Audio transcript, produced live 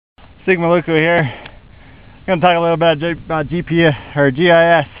here. I'm going to talk a little bit about GPS or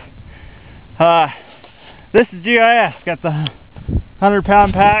GIS. This is GIS. Got the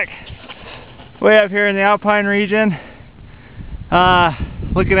 100-pound pack way up here in the Alpine region.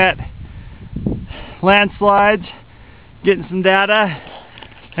 Looking at landslides, getting some data,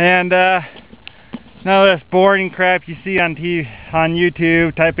 and none of this boring crap you see on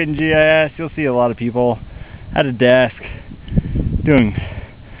YouTube. Type in GIS, you'll see a lot of people at a desk doing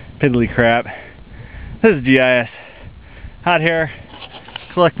piddly crap. This is GIS. Out here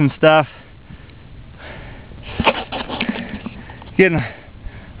collecting stuff, getting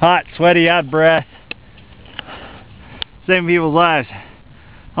hot, sweaty, out of breath, saving people's lives.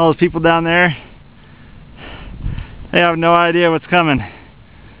 All those people down there, they have no idea what's coming.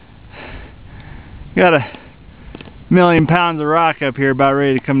 Got 1,000,000 pounds of rock up here about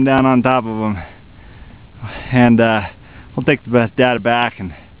ready to come down on top of them, and we'll take the best data back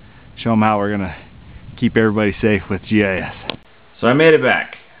and show them how we're gonna keep everybody safe with GIS. So I made it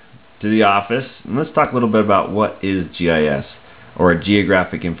back to the office, and let's talk a little bit about what is GIS, or a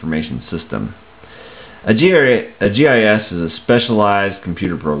Geographic Information System. A GIS is a specialized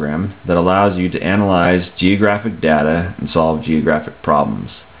computer program that allows you to analyze geographic data and solve geographic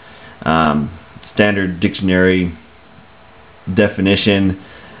problems. Standard dictionary definition,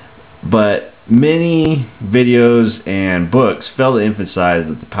 but many videos and books fail to emphasize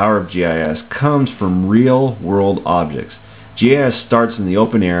that the power of GIS comes from real-world objects. GIS starts in the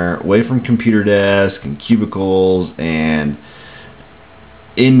open air, away from computer desks and cubicles and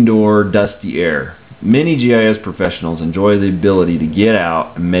indoor dusty air. Many GIS professionals enjoy the ability to get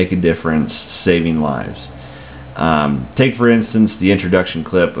out and make a difference, saving lives. Take for instance the introduction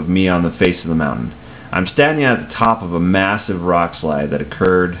clip of me on the face of the mountain. I'm standing at the top of a massive rock slide that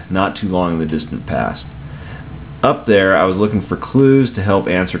occurred not too long in the distant past. Up there, I was looking for clues to help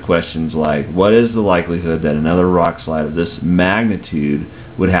answer questions like, what is the likelihood that another rock slide of this magnitude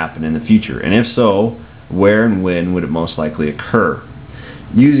would happen in the future? And if so, where and when would it most likely occur?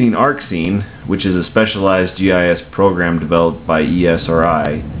 Using ArcScene, which is a specialized GIS program developed by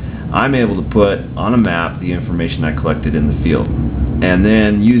ESRI, I'm able to put on a map the information I collected in the field. And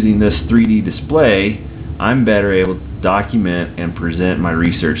then using this 3D display, I'm better able to document and present my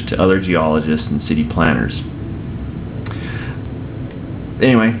research to other geologists and city planners.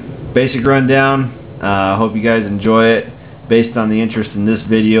 Anyway, basic rundown. I hope you guys enjoy it. Based on the interest in this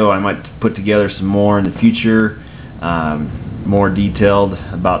video, I might put together some more in the future, more detailed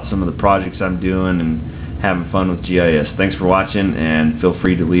about some of the projects I'm doing and having fun with GIS. Thanks for watching, and feel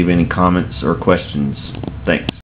free to leave any comments or questions. Thanks.